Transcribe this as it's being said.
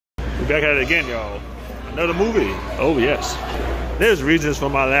back at it again, y'all. Another movie. Oh, yes. There's reasons for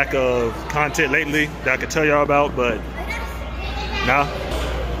my lack of content lately that I can tell y'all about, but nah.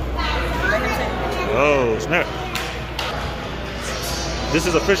 Oh, snap. This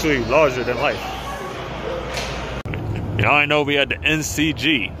is officially larger than life. Y'all I know we at the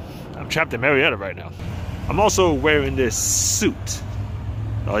NCG. I'm trapped in Marietta right now. I'm also wearing this suit.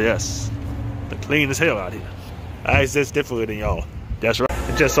 Oh, yes. The clean as hell out here. I exist differently than y'all. That's right.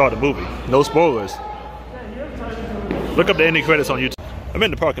 I just saw the movie. No spoilers. Look up the ending credits on YouTube. I'm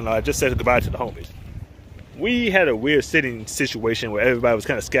in the parking lot. I just said goodbye to the homies. We had a weird sitting situation where everybody was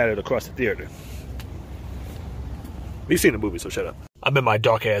kind of scattered across the theater. We've seen the movie, so shut up. I'm in my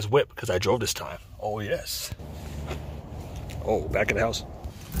dark ass whip because I drove this time. Oh, yes. Oh, back in the house.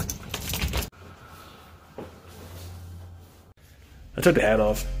 I took the hat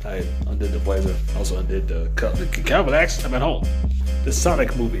off. I undid the blazer. Also undid the cup. Can I relax? I'm at home. The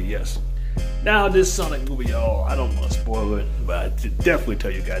Sonic movie, yes. Now, this Sonic movie, y'all, I don't want to spoil it, but I definitely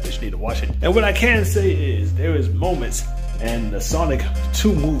tell you guys that you need to watch it. And what I can say is there is moments in the Sonic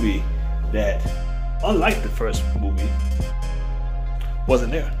 2 movie that, unlike the first movie,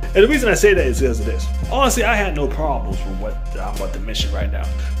 wasn't there. And the reason I say that is because of this. Honestly, I had no problems with what I'm about to mention right now.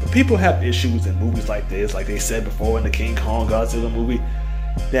 But people have issues in movies like this, like they said before in the King Kong Godzilla movie,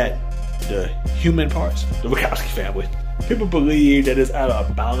 that the human parts, the Wachowski family, people believe that it's out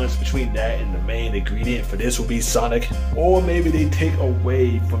of balance between that and the main ingredient for this will be Sonic. Or maybe they take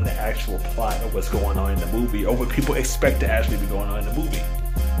away from the actual plot of what's going on in the movie, or what people expect to actually be going on in the movie.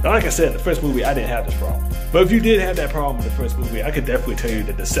 Now, like I said, in the first movie, I didn't have this problem. But if you did have that problem in the first movie, I could definitely tell you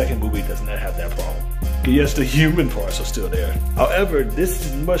that the second movie does not have that problem. Yes, the human parts are still there. However, this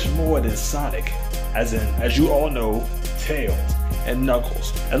is much more than Sonic. As in, as you all know, Tails and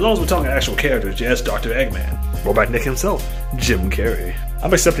Knuckles. As long as we're talking actual characters, yes, Dr. Eggman. Robotnik himself, Jim Carrey.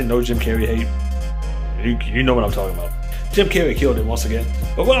 I'm accepting no Jim Carrey hate. You know what I'm talking about. Jim Carrey killed it once again.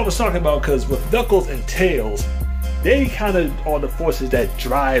 But what I was talking about, because with Knuckles and Tails, they kind of are the forces that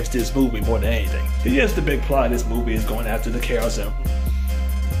drives this movie more than anything. But yes, the big plot of this movie is going after the Chaos Emerald.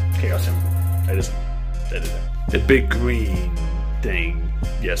 Chaos Emerald. That is it. The big green thing.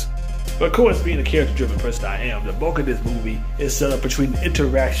 Yes. But of course, being a character-driven person I am, the bulk of this movie is set up between the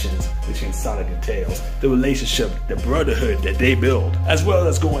interactions between Sonic and Tails, the relationship, the brotherhood that they build, as well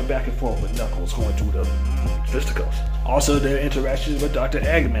as going back and forth with Knuckles going through the fisticuffs. Also, their interactions with Dr.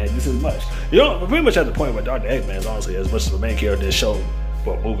 Eggman, just as much. You know, we're pretty much at the point where Dr. Eggman is honestly as much of a main character in this show,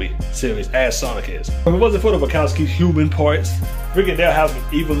 well, movie, series, as Sonic is. If it wasn't for the Wachowski human parts, freaking they'll have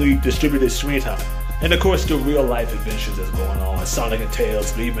evenly distributed screen time. And of course, the real life adventures that's going on. Sonic and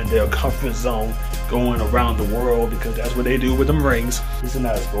Tails leaving their comfort zone, going around the world because that's what they do with them rings. This is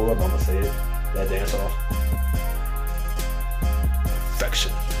not a spoiler, but I'm gonna say it. That dance off.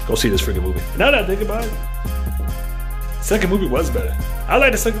 Perfection. Go see this freaking movie. Now that I think about it, the second movie was better. I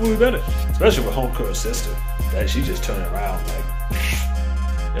like the second movie better, especially with Homegirl's sister. That she just turned around like,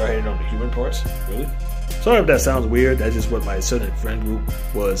 y'all hating on the human parts? Really? Sorry if that sounds weird, that's just what my certain friend group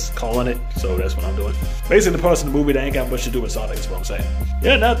was calling it, so that's what I'm doing. Basically, the parts of the movie that ain't got much to do with Sonic is what I'm saying.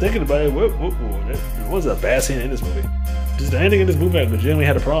 Yeah, now thinking about it, what was a bad scene in this movie? Just the ending in this movie I legitimately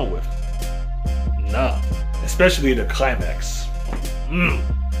had a problem with. Nah. Especially the climax. I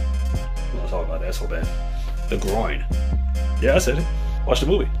want to talk about that so bad. The groin. Yeah, I said it. Watch the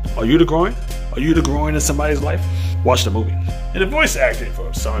movie. Are you the groin? Are you the groin in somebody's life? Watch the movie. And the voice acting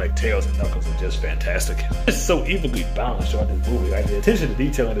for Sonic, Tails, and Knuckles is just fantastic. It's so evenly balanced throughout this movie. Like, the attention to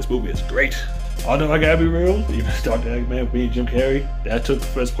detail in this movie is great. Although I gotta be real, even Dr. Eggman being Jim Carrey, that took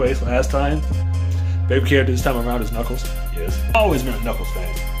first place last time. Favorite character this time around is Knuckles. Yes. I've always been a Knuckles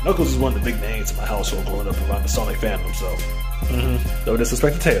fan. Knuckles is one of the big names in my household growing up around the Sonic fandom, so. No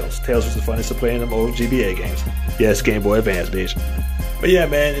disrespect to Tails. Tails was the funniest to play in them old GBA games. Yes, Game Boy Advance, bitch. But yeah,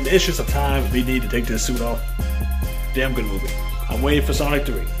 man, in the interest of time, we need to take this suit off. Damn good movie. I'm waiting for Sonic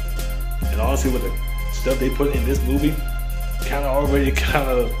 3. And honestly, with the stuff they put in this movie, already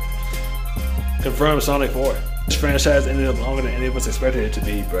confirmed Sonic 4. This franchise ended up longer than any of us expected it to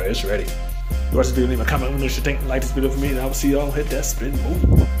be, bro. It's ready. You watch this video, leave a comment, let me know what you think. Like this video for me, and I will see y'all hit that spin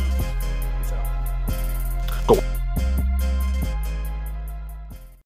move.